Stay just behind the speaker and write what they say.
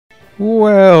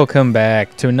Welcome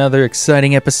back to another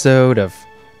exciting episode of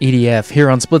EDF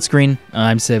here on SplitScreen.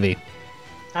 I'm Civvie.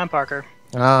 I'm Parker.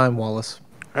 I'm Wallace.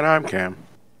 And I'm Cam.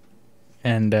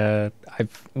 And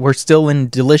we're still in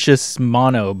delicious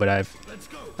mono, but I've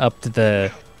upped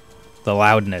the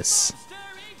loudness.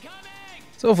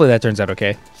 So hopefully that turns out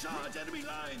okay.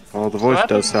 Well, the voice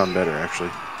does sound better,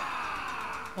 actually.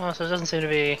 Oh, so it doesn't seem to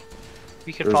be...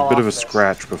 We could There was fall a bit off of a this.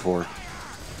 scratch before.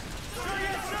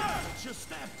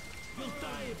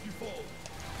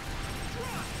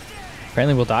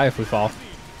 Apparently we'll die if we fall.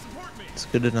 It's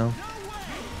good to know.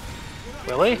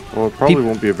 Really? Well, it probably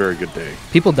won't be a very good day.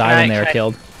 People die when they Can are I-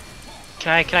 killed.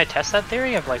 Can I test that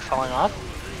theory of like falling off?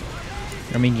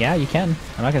 I mean, yeah, you can.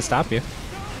 I'm not going to stop you.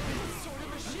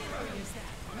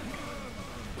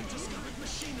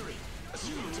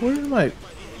 Where am I?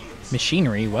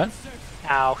 Machinery, what?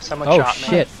 Ow, someone Oh, shot me.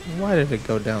 shit. Why did it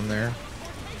go down there?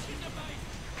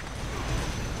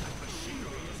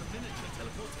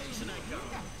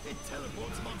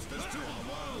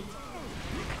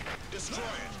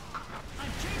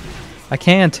 I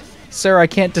can't. Sir, I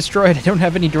can't destroy it. I don't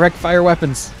have any direct fire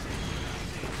weapons.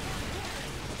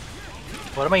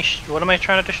 What am I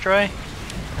trying to destroy?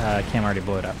 Cam already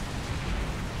blew it up.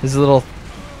 There's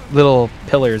little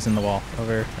pillars in the wall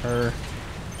over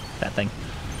that thing.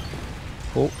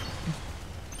 Oh,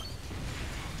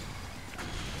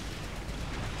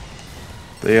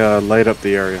 They light up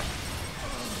the area.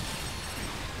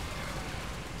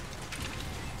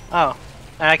 Oh,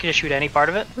 and I can just shoot any part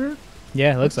of it?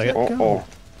 yeah, it looks like it. Oh,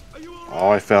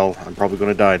 I fell. I'm probably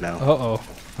going to die now. Uh-oh.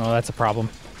 Oh, that's a problem.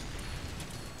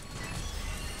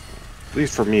 At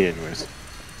least for me, anyways.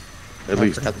 At I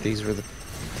least. forgot these were the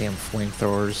damn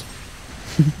flamethrowers.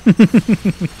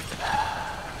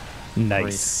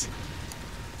 Nice.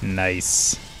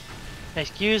 Nice.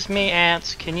 Excuse me,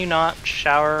 ants. Can you not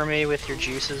shower me with your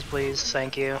juices, please?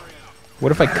 Thank you.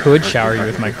 What if I could shower you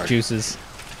with my juices?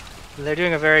 They're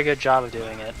doing a very good job of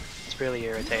doing it. It's really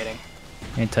irritating.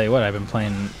 And tell you what, I've been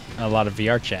playing a lot of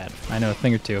VR chat. I know a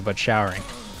thing or two about showering.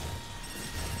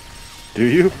 Do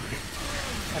you?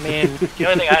 I mean, the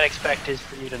only thing I'd expect is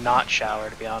for you to not shower,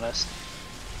 to be honest.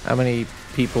 How many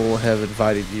people have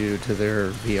invited you to their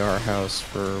VR house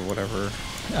for whatever?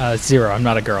 0. I'm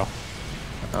not a girl.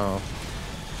 Oh.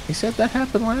 He said that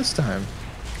happened last time.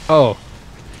 Oh.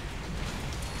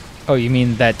 Oh, you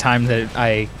mean that time that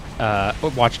I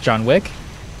watched John Wick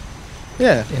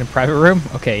Yeah. in a private room?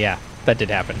 Okay, yeah, that did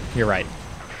happen. You're right.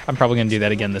 I'm probably gonna do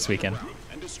that again this weekend.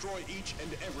 And destroy each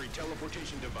and every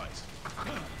teleportation device.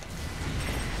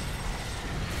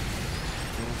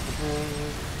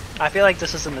 I feel like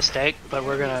this is a mistake, but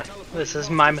this is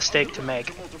my mistake to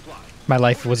make. My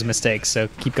life was a mistake, so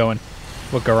keep going.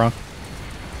 What go wrong?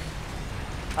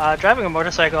 Driving a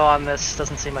motorcycle on this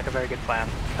doesn't seem like a very good plan.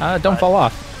 Don't fall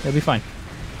off. It'll be fine.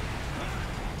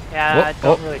 Yeah, Whoa, I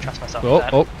don't oh. really trust myself Whoa, with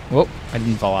that. oh, whoa! I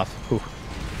didn't fall off. Whew.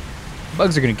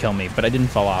 Bugs are gonna kill me, but I didn't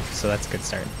fall off, so that's a good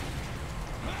start.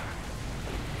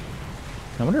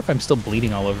 I wonder if I'm still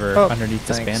bleeding all over underneath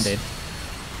this thanks. band-aid.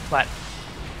 What?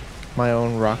 My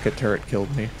own rocket turret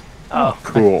killed me. Oh,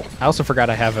 Cool. I also forgot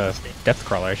I have a depth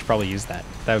crawler. I should probably use that.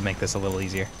 That would make this a little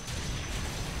easier.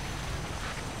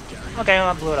 okay, well,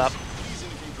 I blew it up.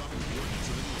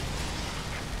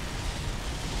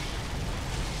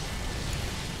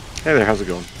 Hey there, how's it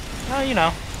going? Well, you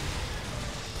know.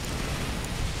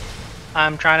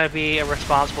 I'm trying to be a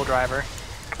responsible driver.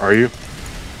 Are you?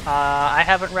 I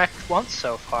haven't wrecked once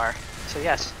so far, so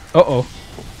yes. Uh-oh.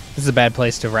 This is a bad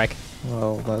place to wreck.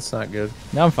 Well, that's not good.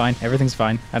 No, I'm fine. Everything's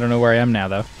fine. I don't know where I am now,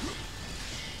 though.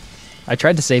 I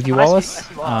tried to save you, Oh, I see- Wallace, I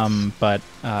see Wallace. but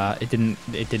it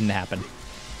didn't happen.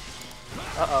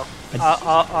 Uh-oh.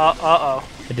 Uh-oh.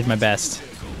 I did my best.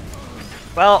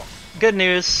 Well, good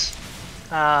news.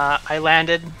 I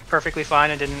landed perfectly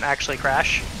fine and didn't actually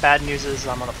crash. Bad news is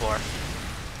I'm on the floor.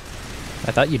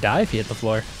 I thought you'd die if you hit the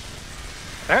floor.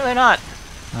 Apparently not.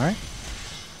 All right.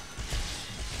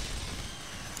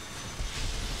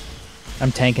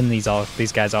 I'm tanking these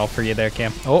guys all for you there,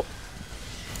 Cam. Oh.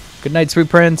 Good night, sweet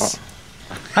prince.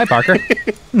 Hi, Parker.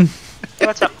 Hey,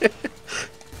 what's up?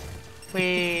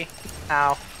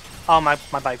 Ow. Oh, my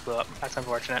bike blew up. That's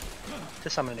unfortunate.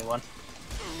 Just summon a new one.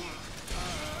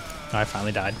 Oh, I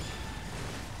finally died.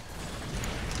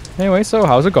 Anyway, so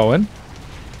how's it going?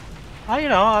 You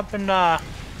know, I've been, I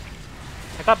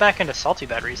got back into Salty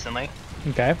Bed recently.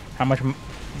 Okay. How much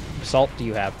salt do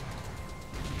you have?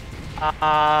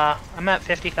 I'm at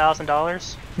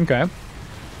 $50,000. Okay.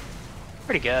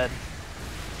 Pretty good.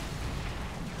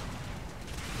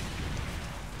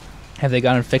 Have they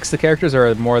gone and fixed the characters, or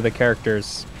are more of the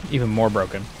characters even more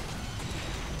broken?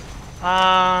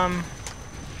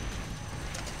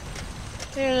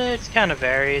 It kind of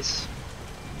varies.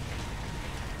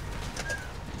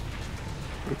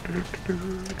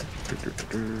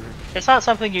 It's not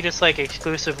something you just like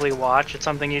exclusively watch. It's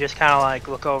something you just kind of like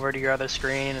look over to your other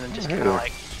screen and then just kind of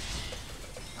like,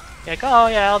 oh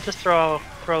yeah, I'll just throw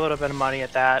a little bit of money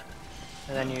at that,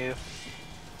 and then you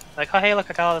like, oh hey, look,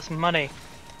 I got all this money.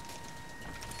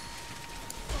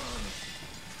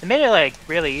 It made it like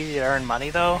really easy to earn money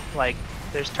though. Like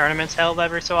there's tournaments held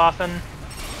every so often,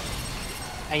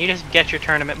 and you just get your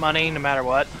tournament money no matter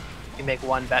what. You make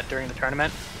one bet during the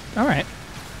tournament. All right.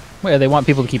 Well, they want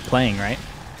people to keep playing, right?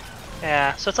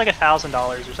 Yeah, so it's like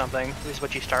 $1,000 or something is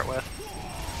what you start with,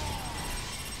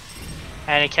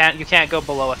 and you can't go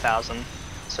below 1,000.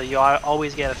 So you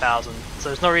always get 1,000. So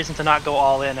there's no reason to not go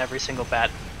all in every single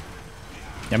bet.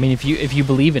 I mean, if you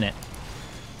believe in it.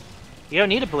 You don't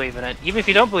need to believe in it. Even if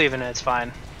you don't believe in it, it's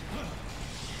fine.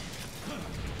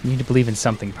 You need to believe in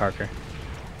something, Parker.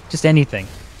 Just anything.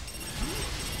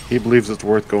 He believes it's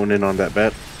worth going in on that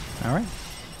bet. All right.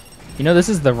 You know, this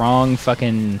is the wrong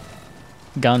fucking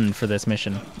gun for this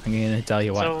mission. I'm gonna tell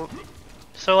you what.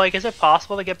 So like, is it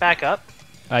possible to get back up?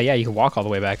 Yeah, you can walk all the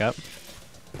way back up.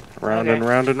 Round and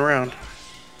round and round.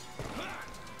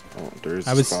 Oh, there's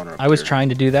a spawner up I was there. trying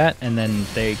to do that, and then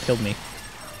they killed me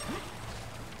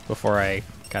before I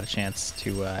got a chance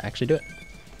to actually do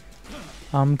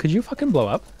it. Could you fucking blow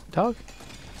up, dog?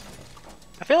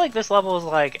 I feel like this level is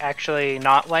like actually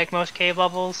not like most cave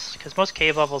levels, because most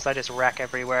cave levels I just wreck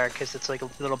everywhere because it's like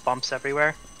little bumps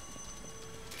everywhere.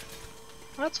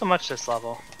 Not so much this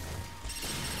level.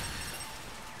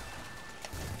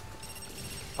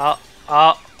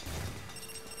 Oh.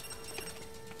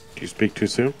 Do you speak too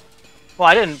soon? Well,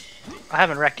 I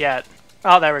haven't wrecked yet.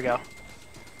 Oh, there we go.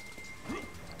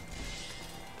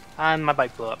 And my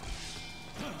bike blew up.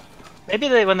 Maybe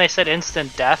when they said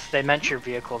instant death, they meant your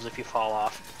vehicles if you fall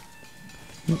off.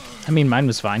 I mean, mine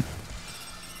was fine.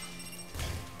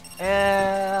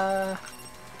 Not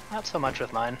so much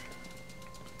with mine.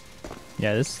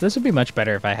 Yeah, this would be much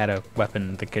better if I had a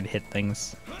weapon that could hit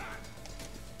things.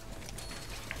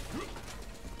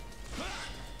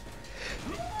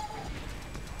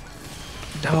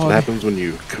 That's what happens when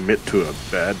you commit to a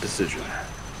bad decision.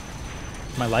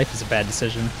 My life is a bad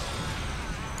decision.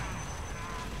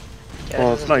 Yeah, Well,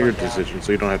 this it's is not your going down. decision,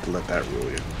 so you don't have to let that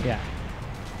rule you. Yeah.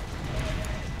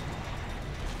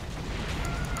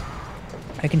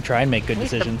 I can try and make good At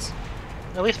least decisions.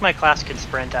 At least my class can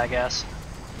sprint, I guess.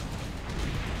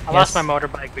 I Yes. lost my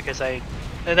motorbike because the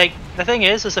thing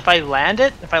is if I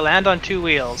land on two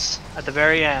wheels at the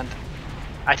very end,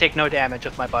 I take no damage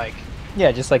with my bike.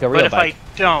 Yeah, just like a real But bike.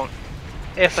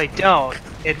 if I don't,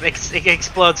 it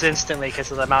explodes instantly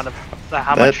because of the amount of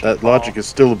how much. That logic is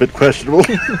still a bit questionable.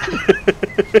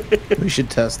 We should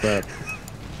test that.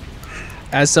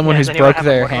 As someone Yeah, who's does anyone broke have a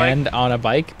their motorbike? hand on a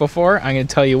bike before, I'm going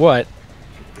to tell you what.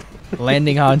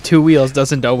 Landing on two wheels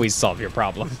doesn't always solve your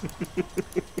problem.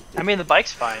 I mean, the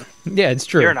bike's fine. Yeah, it's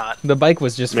true. You're not. The bike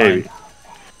was just Maybe. fine.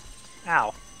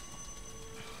 Ow.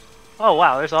 Oh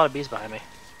wow, there's a lot of bees behind me.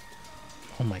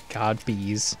 Oh my god,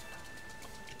 bees.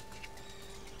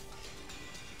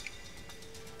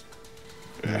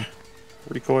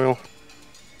 Recoil.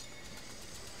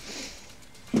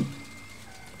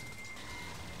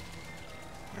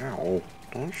 Ow.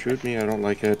 Don't shoot me, I don't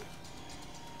like it.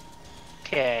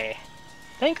 Okay.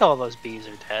 I think all those bees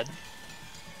are dead.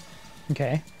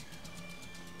 Okay.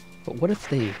 But what if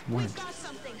they weren't? We've got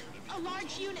something. A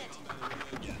large unit.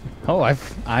 Oh,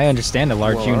 I understand a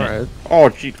large Well, unit. alright. Oh,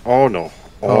 gee. Oh, no.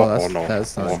 Oh, Oh, that's- no.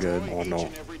 that's not oh, good. Oh, no.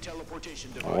 Every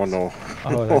teleportation device. Oh, no.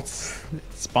 Oh, that's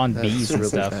spawned That's bees and really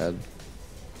stuff. bad.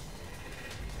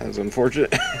 That's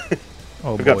unfortunate.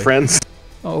 Oh We've boy. got friends.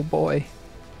 Oh boy.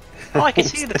 Oh, I can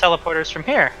see the teleporters from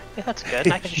here. Yeah, that's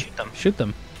good. I can shoot them. Shoot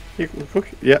them.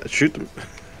 Yeah, shoot them.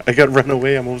 I got run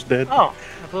away, I'm almost dead. Oh,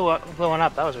 I blew one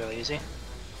up. That was really easy.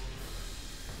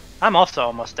 I'm also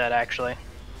almost dead, actually.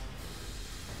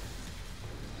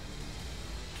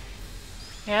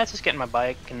 Yeah, let's just get in my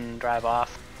bike and drive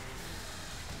off.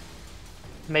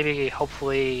 Maybe,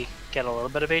 hopefully, get a little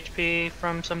bit of HP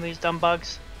from some of these dumb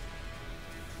bugs.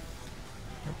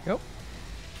 There we go.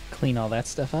 Clean all that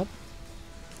stuff up.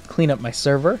 Clean up my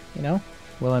server, you know,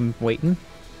 while I'm waiting.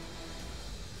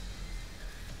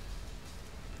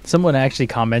 Someone actually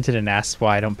commented and asked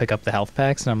why I don't pick up the health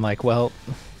packs, and I'm like, well,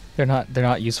 they're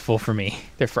not useful for me.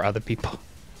 They're for other people.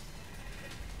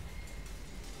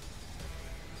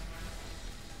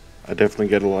 I definitely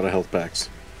get a lot of health packs.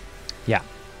 Yeah.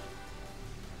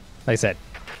 Like I said,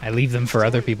 I leave them for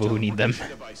other people who need them.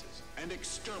 Devices and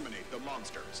exterminate the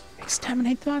monsters.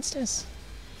 Exterminate the monsters.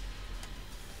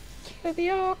 Slay the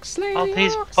ox, slay All the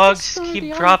these ox, bugs destroy keep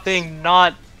the dropping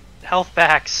not health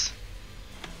backs.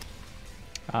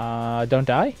 ox. Don't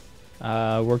die.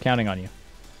 We're counting on you.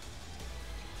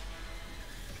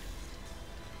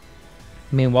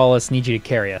 Me and Wallace need you to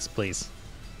carry us, please.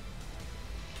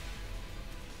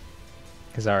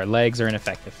 Because our legs are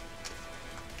ineffective.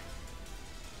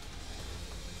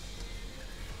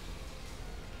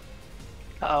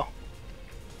 Uh-oh.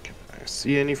 Can I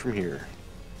see any from here?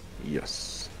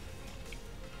 Yes.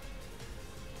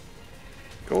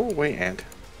 Go away, ant.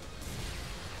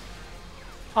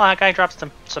 Oh, that guy dropped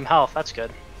some health. That's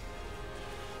good.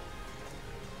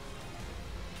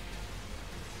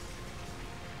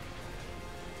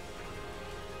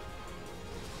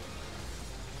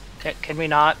 Can we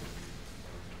not?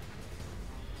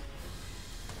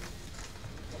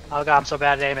 Oh god, I'm so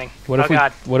bad at aiming. What oh if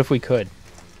god. What if we could?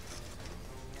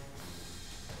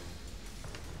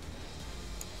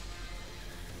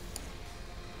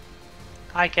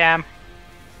 Hi, Cam.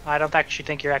 I don't actually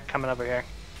think you're coming over here.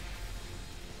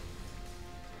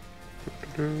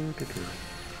 There's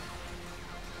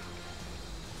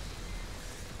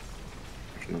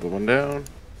another one down.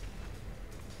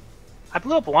 I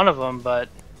blew up one of them, but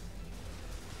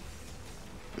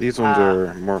These ones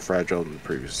are more fragile than the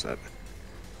previous set.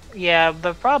 yeah,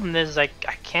 the problem is I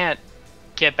can't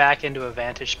get back into a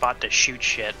vantage spot to shoot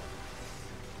shit.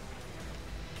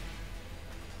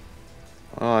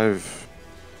 Well, I've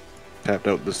tapped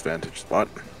out this vantage spot.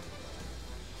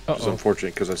 Which is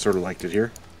unfortunate because I sort of liked it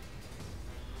here.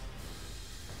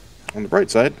 On the bright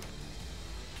side,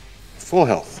 full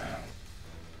health.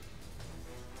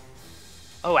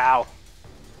 Oh, ow.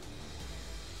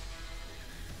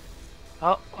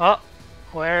 Oh,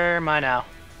 where am I now?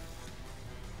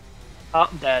 Oh,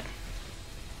 I'm dead.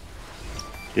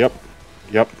 Yep,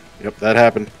 that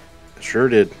happened. It sure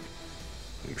did.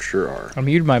 You sure are. I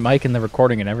muted my mic in the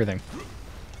recording and everything.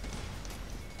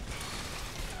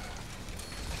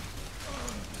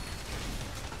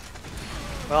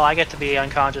 Well, I get to be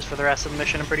unconscious for the rest of the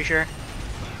mission, I'm pretty sure.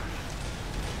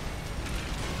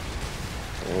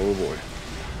 Oh boy.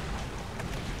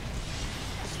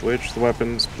 Switch the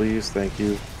weapons, please. Thank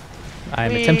you.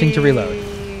 I'm attempting to reload.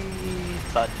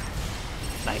 But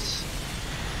nice.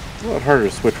 It's a lot harder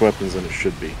to switch weapons than it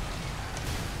should be.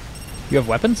 You have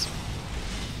weapons?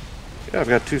 Yeah, I've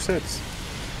got 2 sets.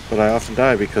 But I often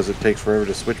die because it takes forever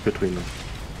to switch between them.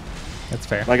 That's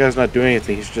fair. My guy's not doing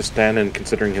anything, he's just standing and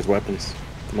considering his weapons.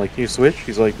 I'm like, can you switch?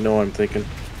 He's like, no, I'm thinking.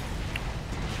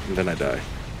 And then I die.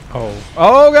 Oh.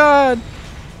 Oh god!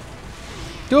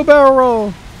 Do a barrel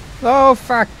roll! Oh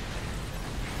fuck!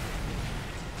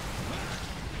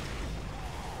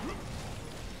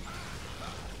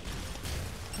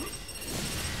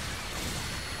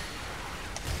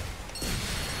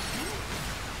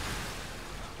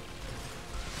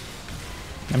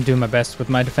 I'm doing my best with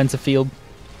my defensive field.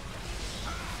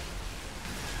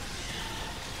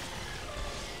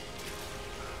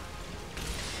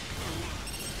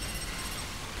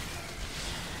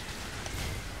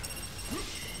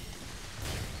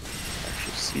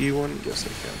 Actually see one? Yes, I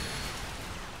can.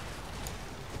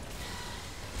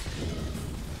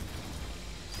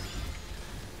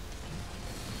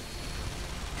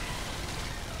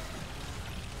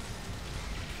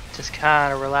 Just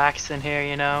kind of relaxing here,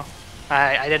 you know.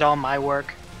 I did all my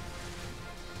work.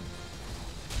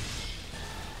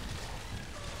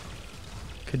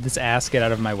 Could this ass get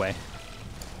out of my way?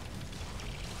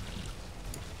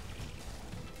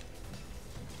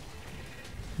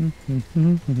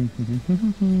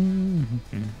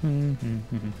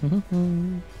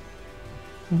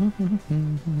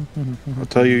 I'll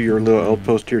tell you, your little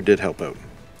outpost here did help out.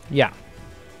 Yeah.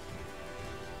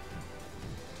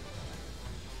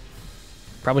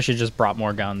 Probably should just brought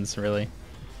more guns, really.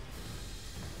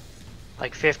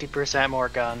 Like 50% more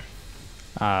gun.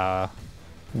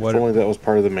 What If only that was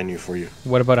part of the menu for you.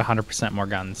 what about 100% more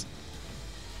guns?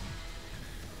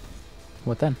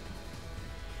 What then?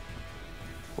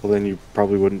 Well, then you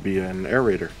probably wouldn't be an air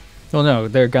raider. Well, no,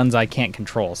 they're guns I can't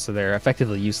control, so they're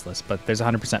effectively useless, but there's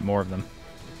 100% more of them.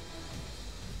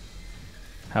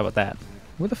 How about that?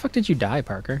 Where the fuck did you die,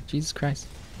 Parker? Jesus Christ.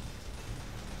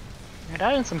 I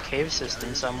died in some cave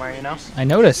system somewhere, you know? I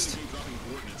noticed. Is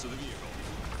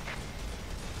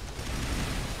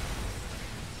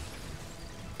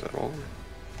that all?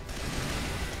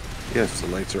 Yes, the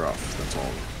lights are off. That's all.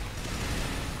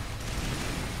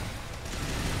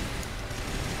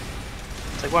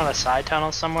 It's like one of the side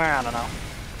tunnels somewhere, I don't know.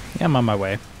 Yeah, I'm on my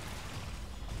way.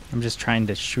 I'm just trying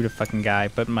to shoot a fucking guy,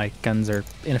 but my guns are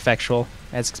ineffectual,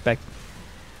 as expected.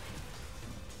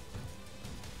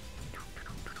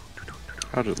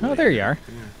 How did Oh, there you are.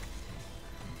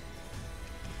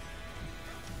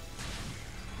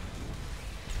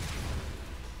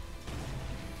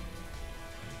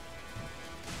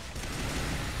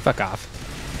 Fuck off.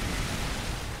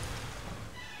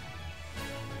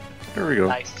 There we go.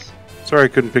 Nice. Sorry I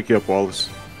couldn't pick you up, Wallace.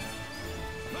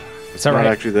 It's Not alright.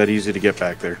 actually that easy to get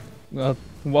back there.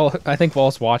 Well, I think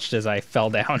Wallace watched as I fell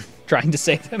down trying to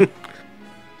save him.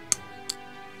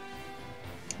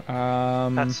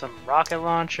 Got some rocket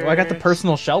launchers. Well, I got the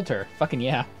personal shelter. Fucking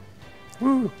yeah.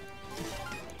 Woo.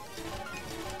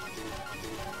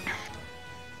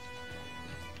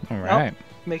 All right.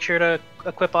 Make sure to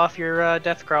equip off your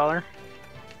death crawler.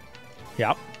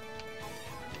 Yep.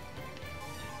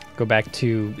 Go back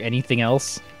to anything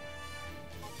else.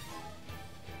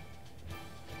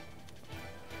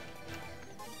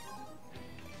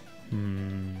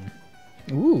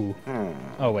 Ooh.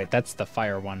 Oh wait, that's the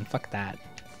fire one. Fuck that.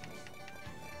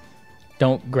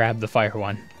 Don't grab the fire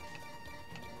one.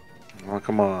 Oh,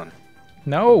 come on.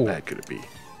 No. How bad could it be? How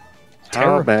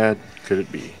Terrible. bad could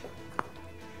it be?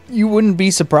 You wouldn't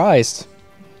be surprised.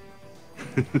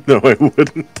 No, I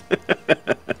wouldn't.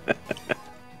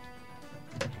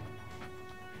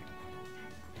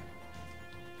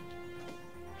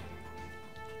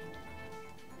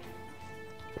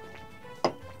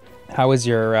 How was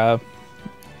your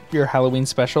Halloween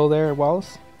special there,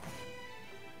 Wallace?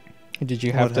 Did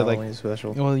you have What to like? Halloween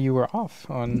special? Well, you were off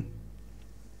on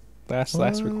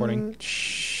last recording.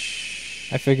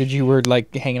 I figured you were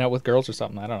like hanging out with girls or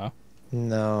something. I don't know.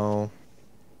 No.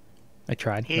 I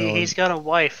tried. He's got a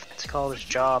wife. It's called his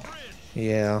job.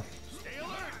 Yeah.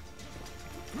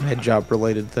 I had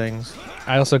job-related things.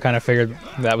 I also kind of figured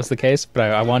that was the case,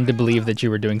 but I wanted to believe that you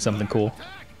were doing something cool.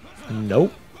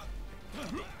 Nope.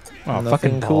 Oh, Nothing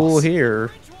fucking cool balls.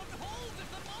 here.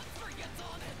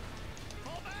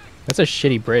 That's a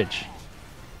shitty bridge.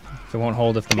 It won't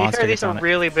hold if the To be monster fair, gets these are on it.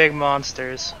 really big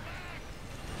monsters.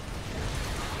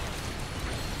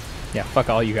 Yeah, fuck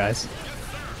all you guys.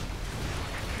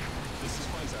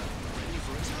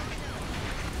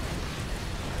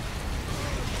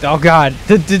 Oh god,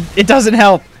 it doesn't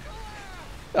help.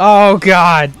 Oh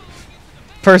god,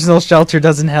 personal shelter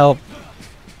doesn't help.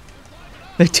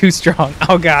 They're too strong.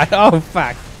 Oh god, oh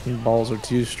fuck. Balls are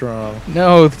too strong.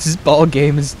 No, this ball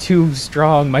game is too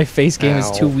strong. My face game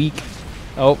is too Ow. weak.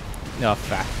 Oh, no,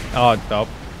 fuck. Oh, oh,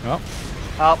 oh.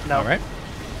 Oh, no. All right.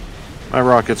 My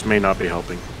rockets may not be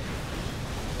helping.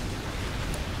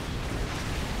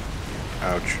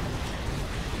 Ouch.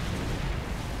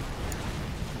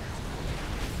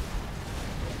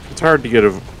 It's hard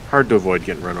to avoid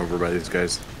getting run over by these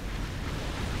guys.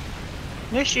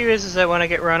 The issue is that when I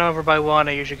get run over by one,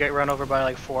 I usually get run over by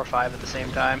like 4 or 5 at the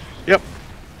same time. Yep.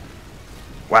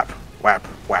 Whap, whap,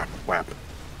 whap, whap.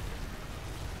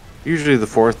 Usually the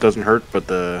fourth doesn't hurt, but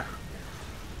the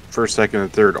first, second,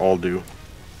 and third all do.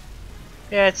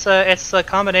 Yeah, it's a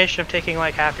combination of taking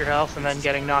like half your health and then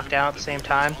getting knocked down at the same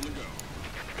time.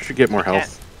 Should get more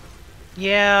health.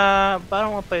 Yeah, but I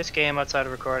don't want to play this game outside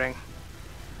of recording.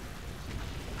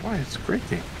 Why? It's a great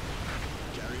game.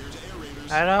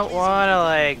 I don't want to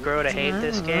like grow to hate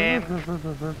this game.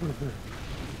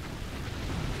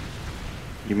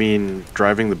 You mean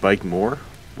driving the bike more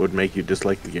would make you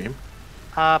dislike the game?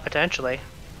 Potentially.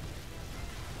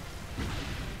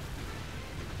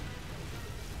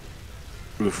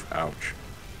 Oof, ouch.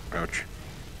 Ouch.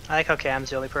 I like how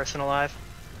Cam's the only person alive.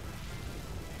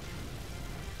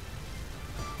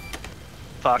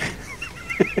 Fuck.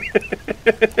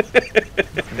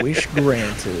 Wish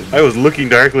granted. I was looking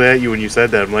directly at you when you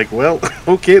said that. I'm like, well,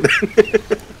 okay then.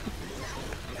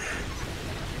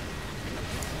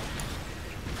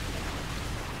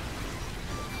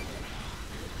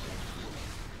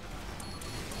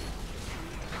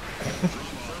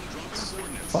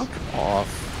 Fuck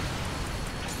off.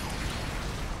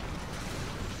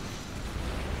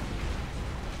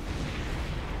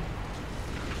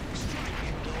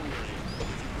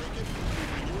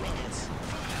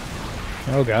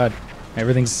 Oh god,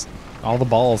 everything's all the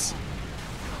balls.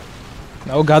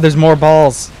 Oh god, there's more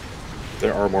balls.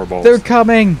 There are more balls. They're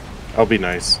coming. I'll be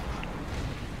nice.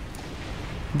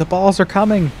 The balls are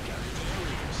coming.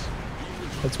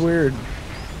 That's weird.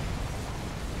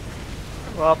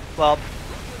 Well.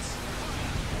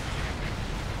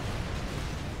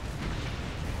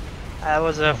 That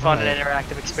was a fun and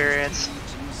interactive experience.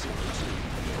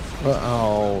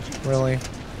 Uh-oh. Really?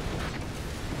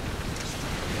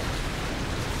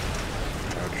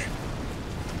 Ouch.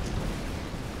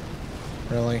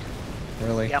 Really?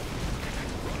 Really? Yep.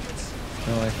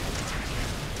 Really?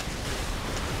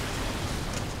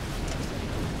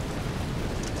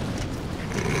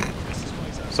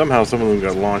 Somehow some of them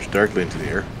got launched directly into the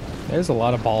air. There's a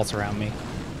lot of balls around me.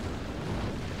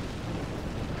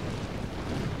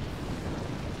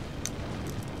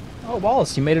 Oh,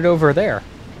 Wallace, you made it over there.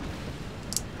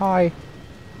 Hi.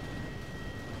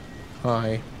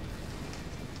 Hi.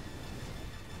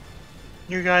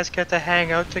 You guys get to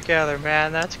hang out together,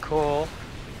 man. That's cool.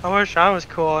 I wish I was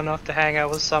cool enough to hang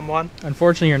out with someone.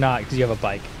 Unfortunately, you're not because you have a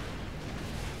bike.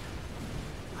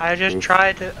 I just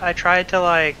tried to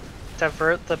like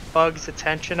divert the bug's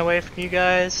attention away from you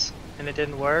guys, and it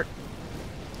didn't work.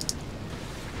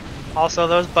 Also,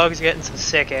 those bugs getting some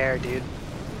sick air, dude.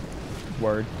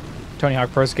 Word. Tony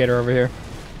Hawk Pro Skater over here.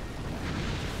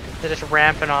 They're just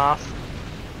ramping off.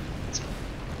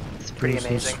 It's pretty Doing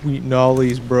some amazing. sweet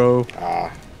nollies, bro.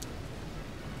 Ah.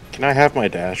 Can I have my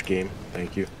dash game?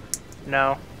 Thank you.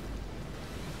 No.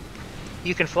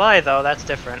 You can fly though. That's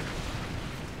different.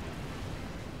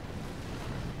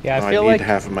 Yeah, No, I feel I need like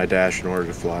half of my dash in order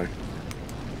to fly.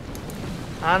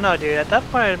 I don't know, dude. At that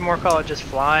point, I'd more call it just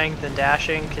flying than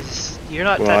dashing, because you're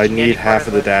not Well, I touching any need half part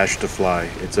of the it. dash to fly.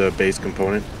 It's a base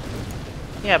component.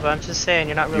 Yeah, but I'm just saying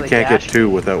you're not really You can't dashing. get two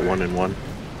without one and one,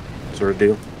 sort of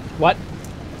deal. what?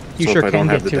 You So sure if I can don't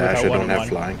get have the two dash, I without one don't and have one.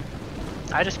 flying.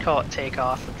 I just call it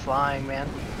takeoff and flying, man.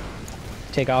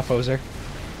 Take off, Ozer.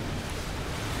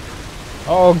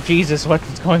 Oh Jesus,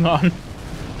 what's going on?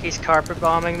 He's carpet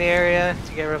bombing the area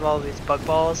to get rid of all these bug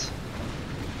balls.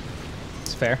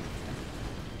 It's fair.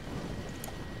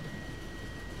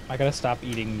 I gotta stop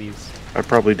eating these. I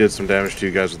probably did some damage to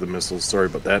you guys with the missiles. Sorry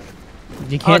about that.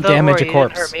 You can't don't damage worry, a you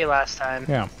corpse. didn't hurt me last time.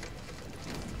 Yeah.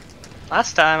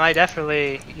 Last time,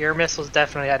 your missiles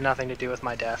definitely had nothing to do with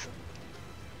my death.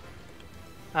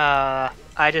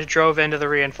 I just drove into the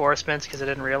reinforcements because I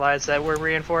didn't realize that were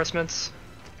reinforcements.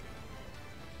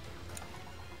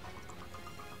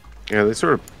 Yeah, they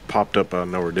sort of popped up out of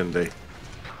nowhere, didn't they?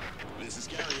 This is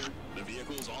Carrier. The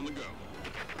vehicle is on the go.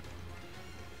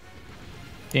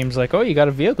 Game's like, oh, you got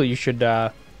a vehicle. You should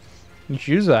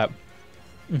use that.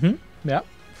 Mm-hmm. Yeah.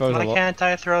 If I was Why al- can't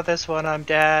I throw this one? I'm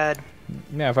dead.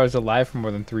 yeah, if I was alive for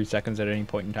more than 3 seconds at any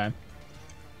point in time.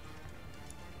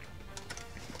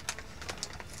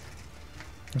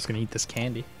 I'm just gonna eat this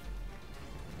candy.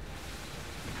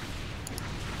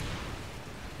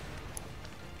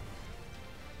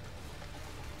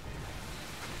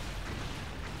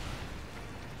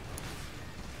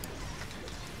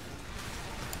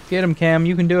 Get him, Cam.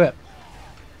 You can do it.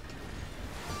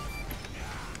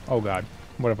 Oh God,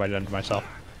 what have I done to myself?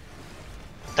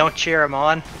 Don't cheer him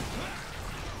on.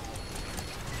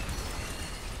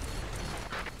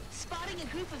 Spotting a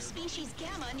group of species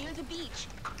Gamma near the beach.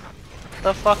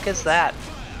 The fuck is that?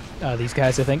 These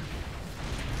guys, I think.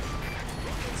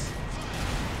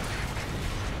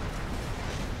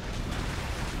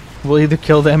 We'll either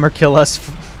kill them or kill us.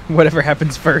 Whatever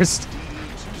happens first.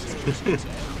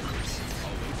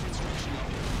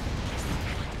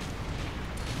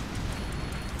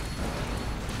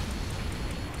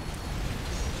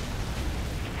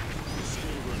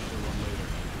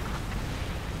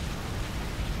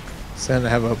 Santa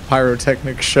have a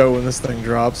pyrotechnic show when this thing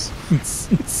drops.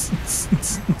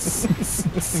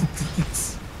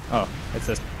 Oh, it's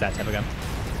this, that type of gun.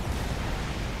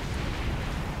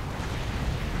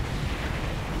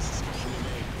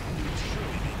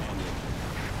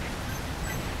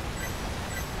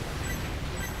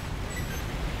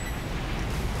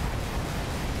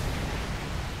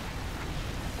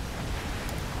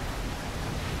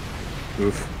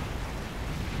 Oof.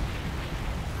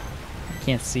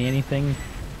 Can't see anything.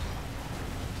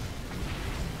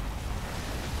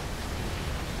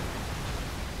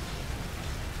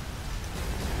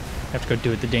 Have to go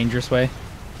do it the dangerous way.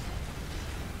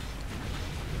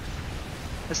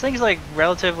 This thing's like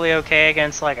relatively okay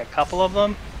against like a couple of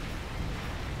them.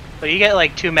 But you get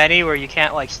like too many where you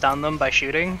can't like stun them by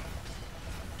shooting.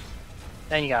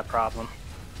 Then you got a problem.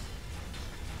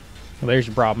 Well, there's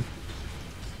your problem.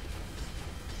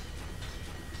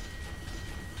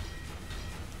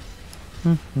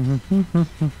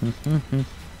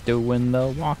 Doing the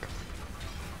walk.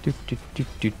 Do do do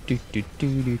do do do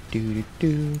do do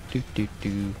do do do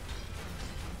do.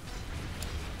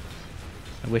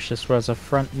 I wish this was a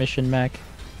front mission mech.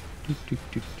 Do do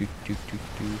do do do do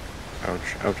do.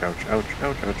 Ouch, ouch, ouch, ouch,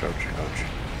 ouch, ouch, ouch, ouch.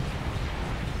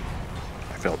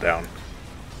 I fell down.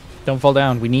 Don't fall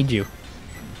down. We need you.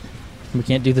 We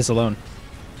can't do this alone.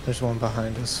 There's one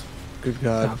behind us. Good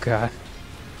God. Oh God.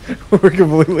 We're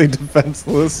completely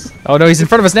defenseless. Oh no, he's in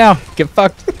front of us now. Get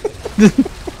fucked.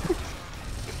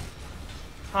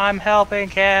 I'm helping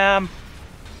Cam.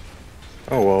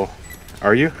 Oh well.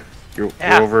 Are you? You're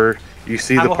Yeah. over. You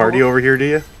see I'm the party over here, do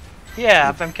you? Yeah,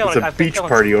 I've been killing. It's a I've been beach killing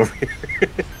party some- over here.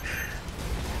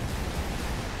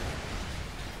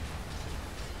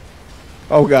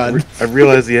 Oh god. I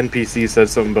realized the NPC said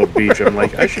something about beach. I'm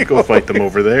like, I should go fight them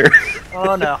over there.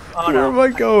 Oh no! Oh Where no! am I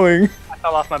going? I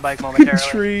fell off my bike momentarily.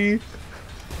 Tree.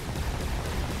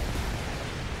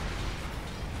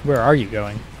 Where are you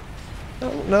going? I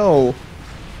don't know.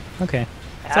 Okay.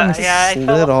 I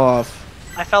Slid off.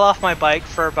 I fell off my bike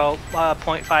for about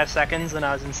 0.5 seconds and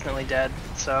I was instantly dead,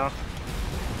 so...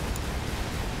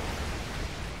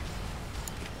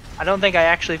 I don't think I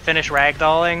actually finished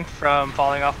ragdolling from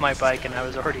falling off my bike and I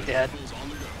was already dead.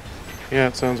 Yeah,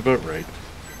 it sounds about right.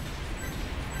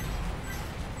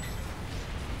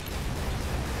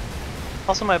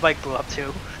 Also, my bike blew up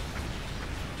too.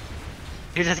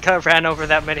 You just got ran over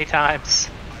that many times.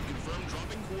 I've confirmed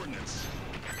dropping coordinates.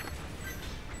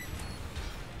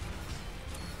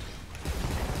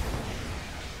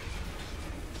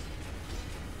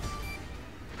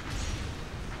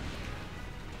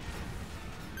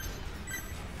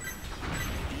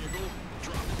 Vehicle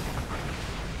drop.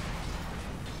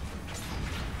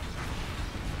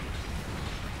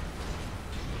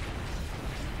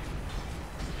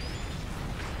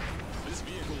 This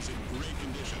vehicle's in great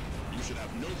condition. You should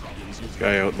have no problems using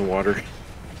Guy out in the water.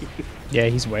 Yeah,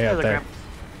 he's way out there.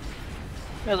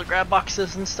 There's the grab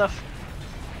boxes and stuff.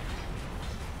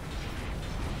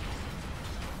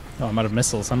 Oh, I'm out of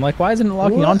missiles. I'm like, why isn't it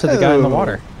locking onto the guy in the Whoa.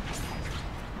 water?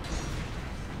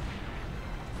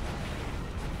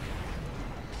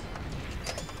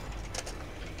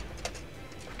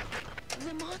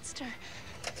 The monster.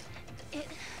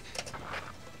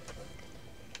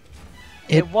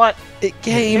 It what? It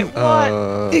came. It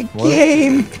what? It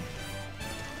came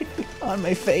on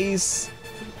my face.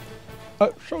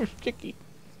 Oh, so sticky.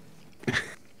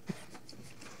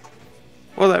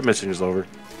 Well, that mission is over.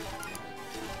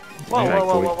 Whoa, Yeah, whoa,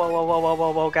 whoa, Chloe. whoa, whoa, whoa, whoa,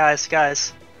 whoa, whoa,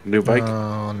 guys. New bike.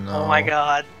 Oh no. Oh my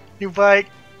god. New bike.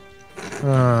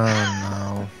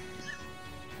 Oh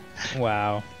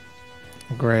Wow.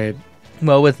 no. Great.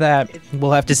 Well, with that,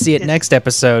 we'll have to see it next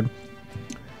episode.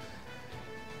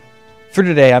 For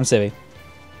today, I'm Civvie.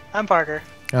 I'm Parker.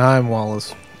 I'm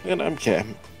Wallace. And I'm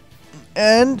Cam.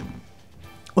 And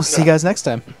we'll see you guys next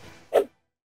time.